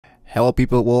Hello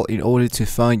people, well, in order to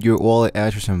find your wallet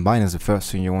address on Binance, the first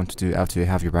thing you want to do after you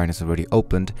have your Binance already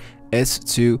opened is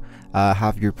to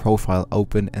have your profile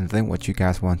open, and then what you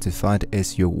guys want to find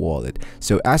is your wallet.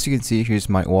 So as you can see, here's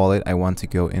my wallet. I want to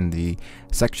go in the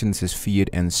section that says fiat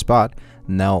and spot.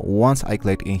 Now once I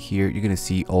click in here, you're gonna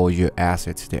see all your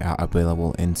assets that are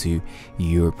available into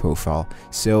your profile.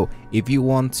 So if you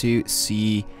want to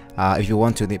see if you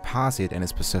want to deposit in a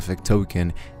specific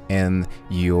token in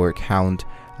your account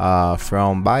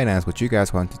from Binance, what you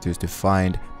guys want to do is to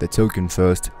find the token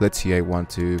first. Let's say I want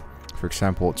to, for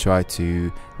example, try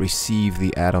to receive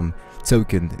the Atom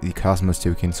token, the Cosmos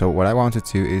token. So what I want to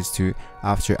do is to,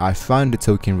 after I find the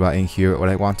token right in here, what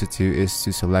I want to do is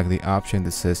to select the option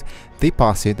that says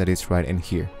deposit, that is right in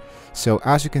here. So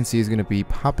as you can see, it's going to be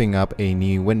popping up a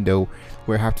new window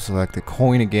where I have to select the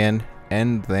coin again,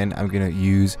 and then I'm going to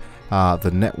use the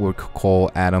network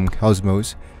called Atom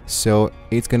Cosmos. So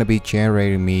it's going to be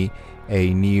generating me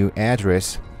a new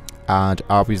address and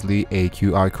obviously a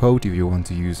QR code if you want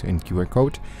to use a QR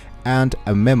code, and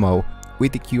a memo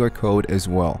with the QR code as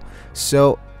well.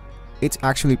 So it's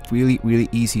actually really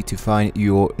easy to find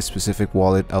your specific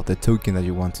wallet of the token that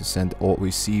you want to send or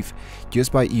receive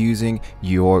just by using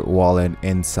your wallet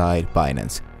inside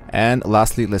Binance. And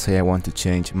lastly, let's say I want to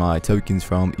change my tokens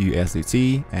from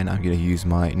USDT, and I'm going to use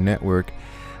my network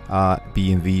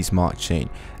BNB Smart Chain.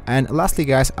 And lastly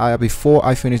guys, before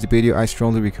I finish the video, I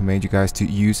strongly recommend you guys to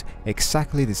use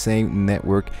exactly the same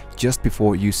network just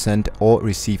before you send or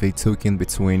receive a token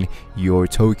between your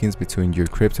tokens, between your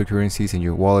cryptocurrencies and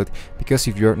your wallet, because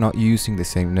if you're not using the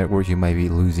same network, you might be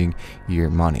losing your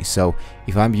money. So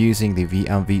if I'm using the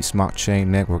BNB Smart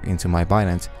Chain network into my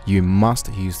Binance, you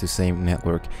must use the same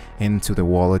network into the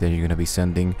wallet that you're going to be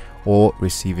sending or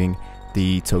receiving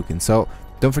the token. So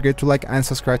don't forget to like and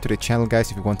subscribe to the channel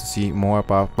guys if you want to see more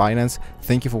about Binance.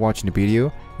 Thank you for watching the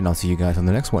video, and I'll see you guys on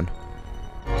the next one.